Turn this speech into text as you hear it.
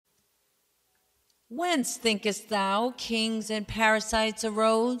Whence, thinkest thou, kings and parasites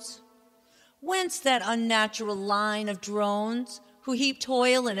arose? Whence that unnatural line of drones who heap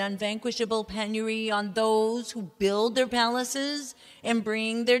toil and unvanquishable penury on those who build their palaces and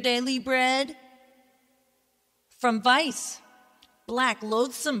bring their daily bread? From vice, black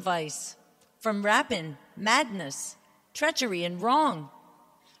loathsome vice, from rapine, madness, treachery, and wrong,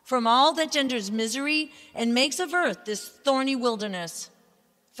 from all that genders misery and makes of earth this thorny wilderness,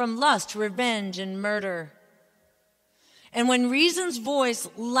 from lust, revenge, and murder. And when reason's voice,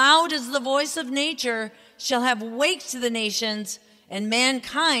 loud as the voice of nature, shall have waked the nations, and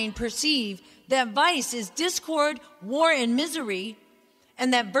mankind perceive that vice is discord, war, and misery,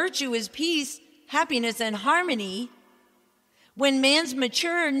 and that virtue is peace, happiness, and harmony, when man's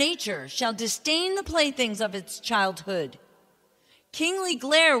mature nature shall disdain the playthings of its childhood, kingly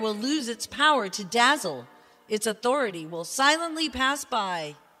glare will lose its power to dazzle, its authority will silently pass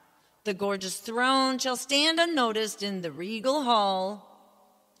by. The gorgeous throne shall stand unnoticed in the regal hall,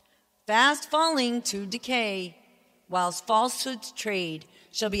 fast falling to decay, whilst falsehood's trade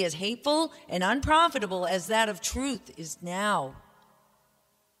shall be as hateful and unprofitable as that of truth is now.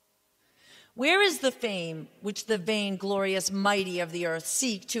 Where is the fame which the vain, glorious, mighty of the earth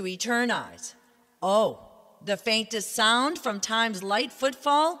seek to eternize? Oh, the faintest sound from time's light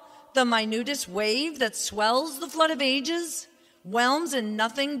footfall, the minutest wave that swells the flood of ages, whelms in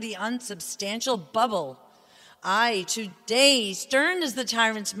nothing the unsubstantial bubble. Aye, today, stern is the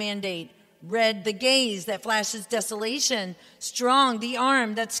tyrant's mandate, red the gaze that flashes desolation, strong the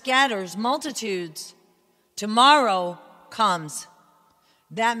arm that scatters multitudes. Tomorrow comes.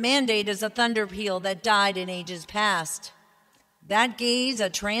 That mandate is a thunder peal that died in ages past. That gaze a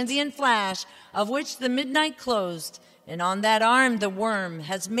transient flash of which the midnight closed, and on that arm the worm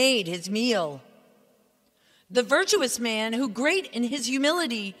has made his meal. The virtuous man who great in his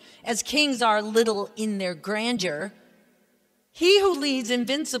humility, as kings are little in their grandeur, he who leads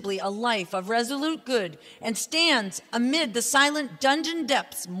invincibly a life of resolute good and stands amid the silent dungeon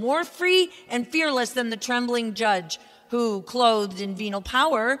depths more free and fearless than the trembling judge, who, clothed in venal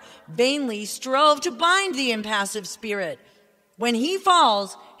power, vainly strove to bind the impassive spirit. When he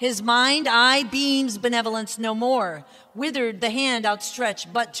falls, his mind eye beams benevolence no more, withered the hand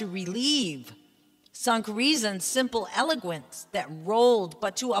outstretched but to relieve, sunk reason's simple eloquence that rolled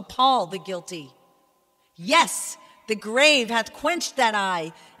but to appall the guilty. Yes, the grave hath quenched that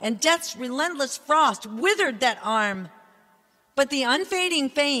eye, and death's relentless frost withered that arm. But the unfading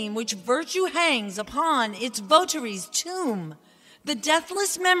fame which virtue hangs upon its votary's tomb, the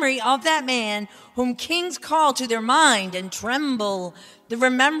deathless memory of that man whom kings call to their mind and tremble, the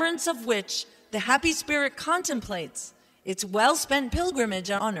remembrance of which the happy spirit contemplates its well-spent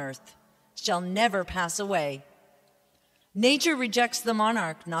pilgrimage on earth, shall never pass away. Nature rejects the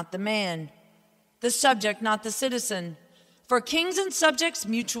monarch, not the man, the subject, not the citizen. For kings and subjects,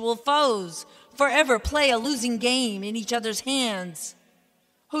 mutual foes, forever play a losing game in each other's hands,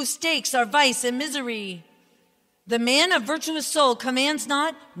 whose stakes are vice and misery. The man of virtuous soul commands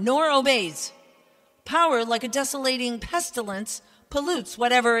not, nor obeys. Power, like a desolating pestilence, pollutes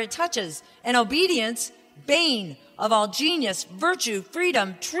whatever it touches, and obedience, bane of all genius, virtue,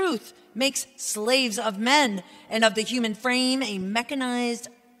 freedom, truth, makes slaves of men, and of the human frame a mechanized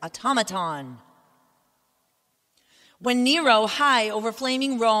automaton. When Nero, high over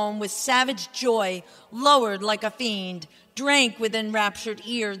flaming Rome, with savage joy, lowered like a fiend, drank with enraptured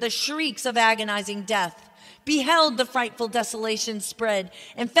ear the shrieks of agonizing death, beheld the frightful desolation spread,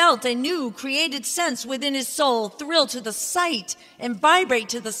 and felt a new created sense within his soul thrill to the sight and vibrate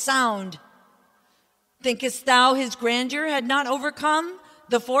to the sound. Thinkest thou his grandeur had not overcome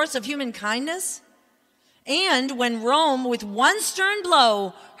the force of human kindness? And when Rome with one stern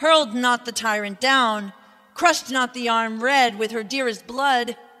blow hurled not the tyrant down, crushed not the arm red with her dearest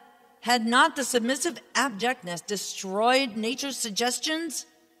blood, had not the submissive abjectness destroyed nature's suggestions?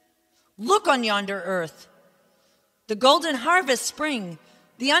 Look on yonder earth. The golden harvest spring,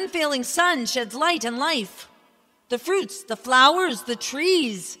 the unfailing sun sheds light and life. The fruits, the flowers, the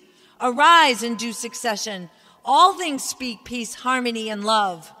trees arise in due succession. All things speak peace, harmony, and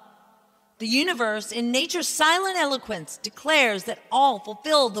love. The universe, in nature's silent eloquence, declares that all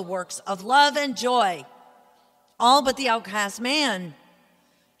fulfill the works of love and joy. All but the outcast man.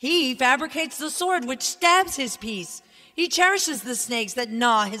 He fabricates the sword which stabs his peace. He cherishes the snakes that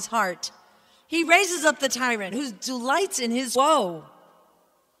gnaw his heart. He raises up the tyrant who delights in his woe,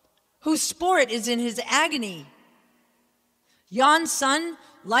 whose sport is in his agony. Yon sun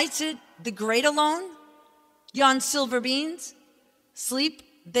lights it the grate alone. Yon silver beans, sleep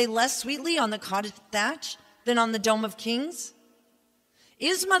they less sweetly on the cottage thatch than on the dome of kings?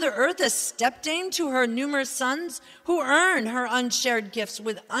 Is Mother Earth a stepdame to her numerous sons, who earn her unshared gifts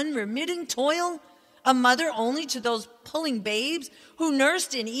with unremitting toil? A mother only to those pulling babes, who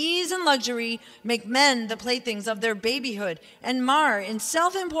nursed in ease and luxury, make men the playthings of their babyhood, and mar in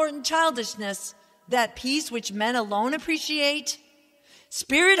self-important childishness that peace which men alone appreciate?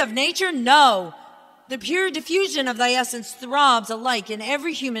 Spirit of nature, no! The pure diffusion of thy essence throbs alike in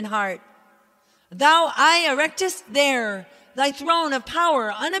every human heart. Thou eye erectest there, thy throne of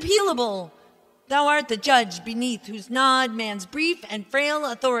power unappealable. Thou art the judge beneath whose nod man's brief and frail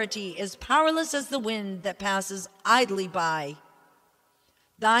authority is powerless as the wind that passes idly by.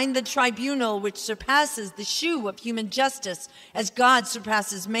 Thine the tribunal which surpasses the shoe of human justice as God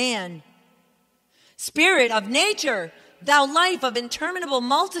surpasses man. Spirit of nature, thou life of interminable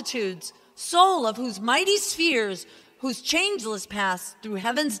multitudes, soul of whose mighty spheres, whose changeless paths through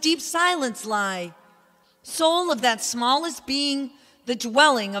heaven's deep silence lie. Soul of that smallest being, the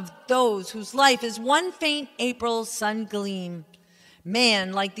dwelling of those whose life is one faint April sun gleam.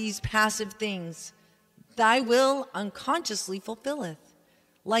 Man, like these passive things, thy will unconsciously fulfilleth.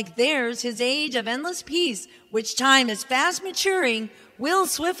 Like theirs, his age of endless peace, which time is fast maturing, will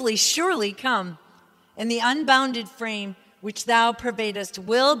swiftly surely come. And the unbounded frame which thou pervadest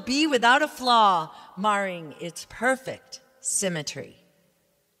will be without a flaw, marring its perfect symmetry.